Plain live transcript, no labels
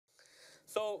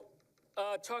So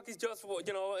Chuck is just,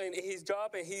 in his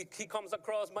job, and he comes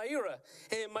across Mayura.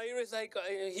 And Mayura is like,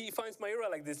 he finds Mayura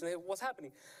like this. And what's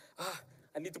happening?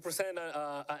 I need to present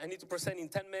in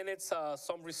 10 minutes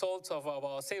some results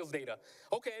of sales data.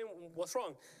 Okay, what's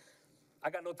wrong? I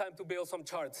got no time to build some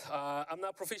charts. I'm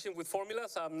not proficient with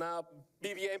formulas. I'm not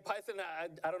VBA and Python.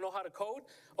 I don't know how to code.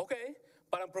 Okay,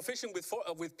 but I'm proficient with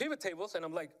pivot tables. And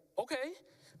I'm like, okay,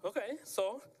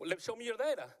 so show me your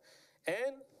data.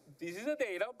 And this is the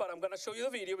data, but I'm going to show you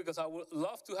the video because I would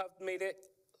love to have made it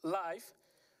live,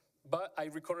 but I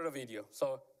recorded a video.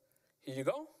 So here you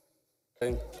go.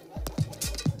 And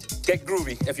get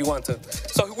groovy if you want to.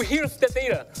 So here's the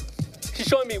data. He's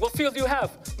showing me what fields you have,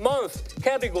 month,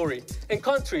 category, and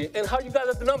country, and how you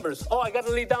got the numbers. Oh, I got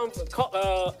to lay down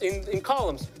in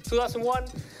columns,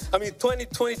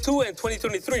 2022 and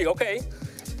 2023, okay.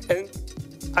 And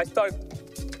I start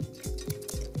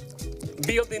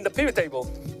building the pivot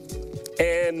table.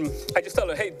 And I just tell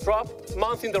her, hey, drop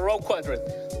month in the row quadrant.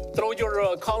 Throw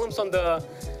your columns on the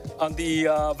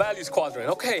values quadrant,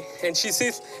 okay? And she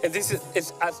sees, and this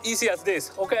is as easy as this,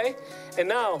 okay? And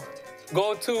now,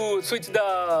 go to switch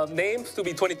the names to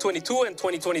be 2022 and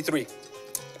 2023.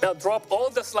 Now drop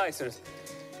all the slicers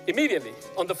immediately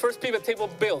on the first pivot table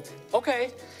built,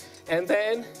 okay? And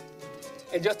then,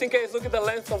 and just in case, look at the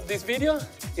length of this video.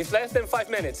 It's less than 5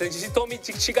 minutes, and she told me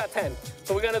she got 10.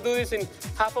 So we're gonna do this in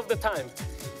half of the time.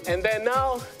 And then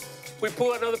now, we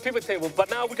pull another pivot table, but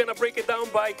now we're gonna break it down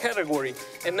by category.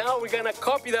 And now we're gonna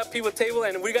copy that pivot table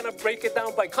and we're gonna break it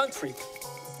down by country.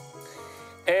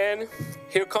 And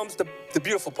here comes the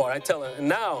beautiful part. I tell her,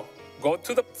 now, go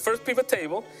to the first pivot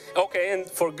table. Okay, and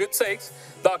for good sakes,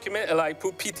 document, like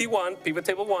put PT1, pivot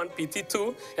table 1,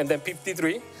 PT2, and then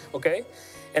PT3, okay?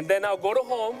 And then now go to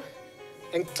home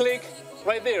and click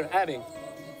right there, adding.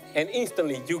 And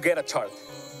instantly you get a chart.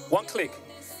 One click.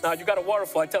 Now you got a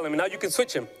waterfall, I tell him, now you can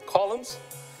switch them, columns,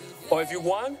 or if you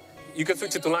want, you can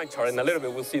switch it to line chart. In a little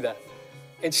bit, we'll see that.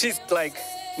 And she's like,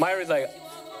 Myra's like,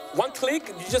 one click?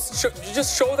 You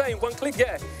just show that in one click?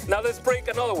 Yeah. Now let's break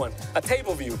another one, a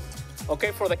table view,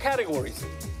 okay, for the categories.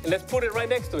 And let's put it right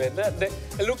next to it. And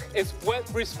look, it's web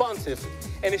responsive.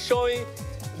 And it's showing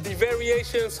the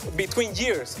variations between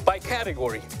years by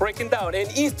category, breaking down, and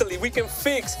instantly we can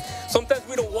fix. Sometimes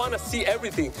we don't want to see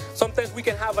everything. Sometimes we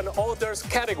can have an others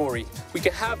category. We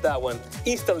can have that one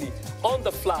instantly on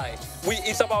the fly.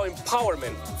 It's about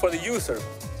empowerment for the user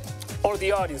or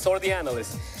the audience or the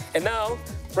analyst. And now,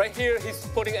 right here, he's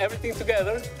putting everything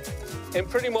together, and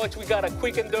pretty much we got a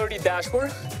quick and dirty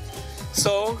dashboard.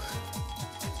 So,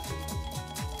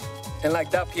 and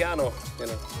like that piano,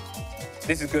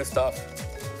 this is good stuff.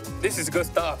 This is good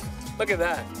stuff. Look at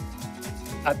that.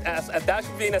 A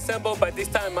dashboard being assembled, by this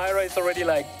time Myra is already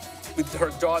like with her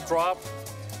jaw dropped.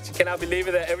 She cannot believe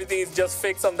it that everything is just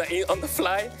fixed on the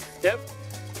fly. Yep.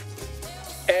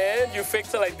 And you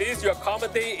fix it like this, you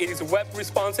accommodate, it is web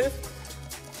responsive.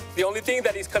 The only thing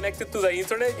that is connected to the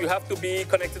internet, you have to be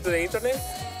connected to the internet,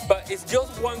 but it's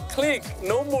just one click.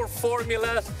 No more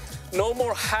formulas, no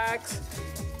more hacks,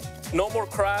 no more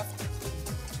craft.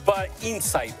 But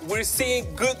insight. We're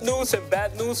seeing good news and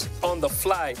bad news on the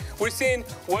fly. We're seeing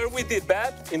where we did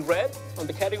bad in red on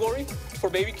the category for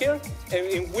baby care, and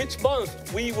in which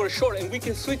month we were short, and we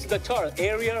can switch the chart,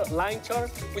 area, line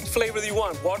chart, which flavor do you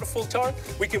want, waterfall chart.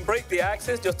 We can break the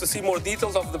axis just to see more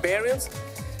details of the variance.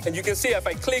 And you can see if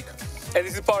I click, and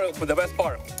this is part of the best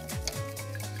part,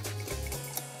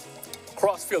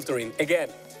 cross filtering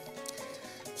again.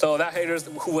 So that haters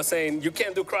who was saying you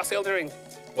can't do cross filtering,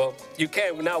 well, you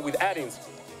can now with add-ins.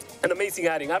 An amazing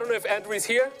add-in. I don't know if Andrew is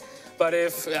here, but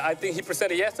I think he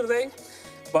presented yesterday,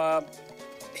 but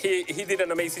he did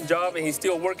an amazing job, and he's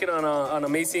still working on an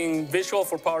amazing visual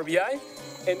for Power BI.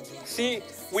 And see,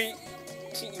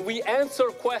 we answer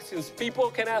questions. People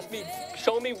can ask me,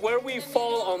 show me where we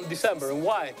fall on December and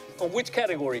why, on which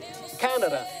category,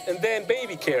 Canada, and then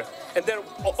baby care, and then,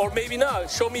 or maybe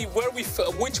not, show me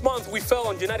which month we fell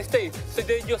on United States. So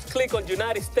they just click on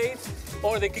United States,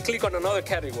 or they can click on another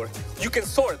category. You can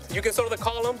sort the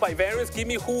column by variance, give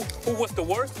me who was the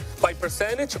worst, by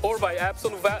percentage or by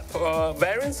absolute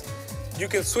variance. You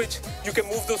can switch, you can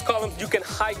move those columns, you can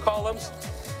hide columns.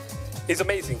 It's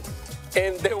amazing.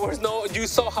 And there was you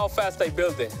saw how fast I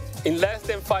built it in less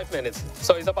than 5 minutes.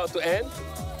 So it's about to end.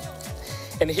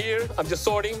 And here I'm just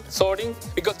sorting,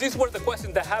 because these were the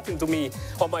questions that happened to me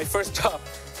on my first job.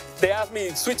 They asked me,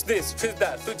 switch this, switch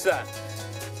that, switch that.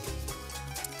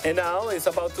 And now it's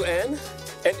about to end.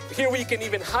 And here we can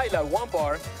even highlight one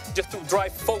bar just to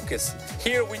drive focus.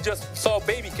 Here we just saw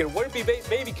baby care. Where did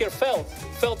baby care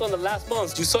felt on the last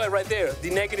month? You saw it right there, the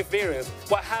negative variance.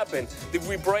 What happened? Did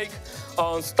we break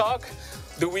on stock?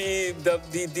 Did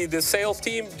the sales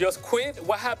team just quit?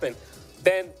 What happened?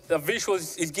 Then the visual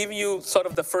is giving you sort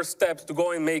of the first steps to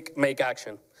go and make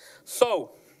action.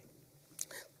 So,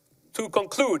 to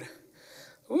conclude,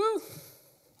 woo,